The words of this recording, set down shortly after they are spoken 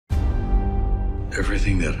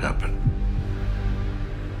Everything that happened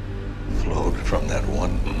flowed from that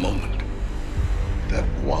one moment, that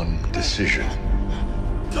one decision.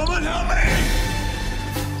 Someone help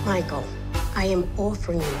me! Michael, I am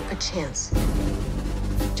offering you a chance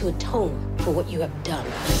to atone for what you have done,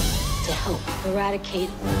 to help eradicate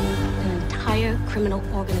an entire criminal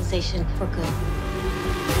organization for good.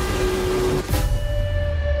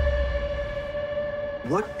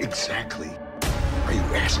 What exactly are you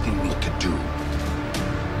asking me to do?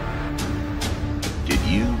 Did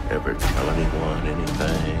you ever tell anyone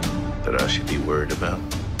anything that I should be worried about?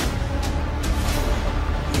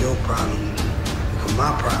 Your problem become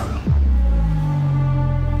my problem.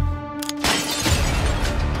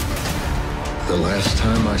 The last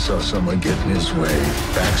time I saw someone get in his way,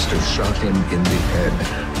 Baxter shot him in the head.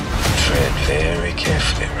 Tread very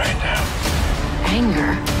carefully right now.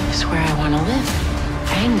 Anger is where I want to live.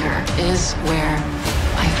 Anger is where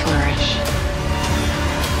I flourish.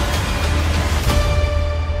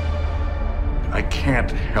 I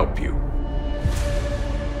can't help you.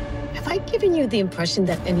 Have I given you the impression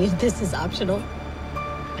that any of this is optional?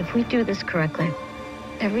 If we do this correctly,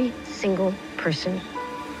 every single person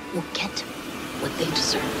will get what they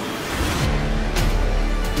deserve.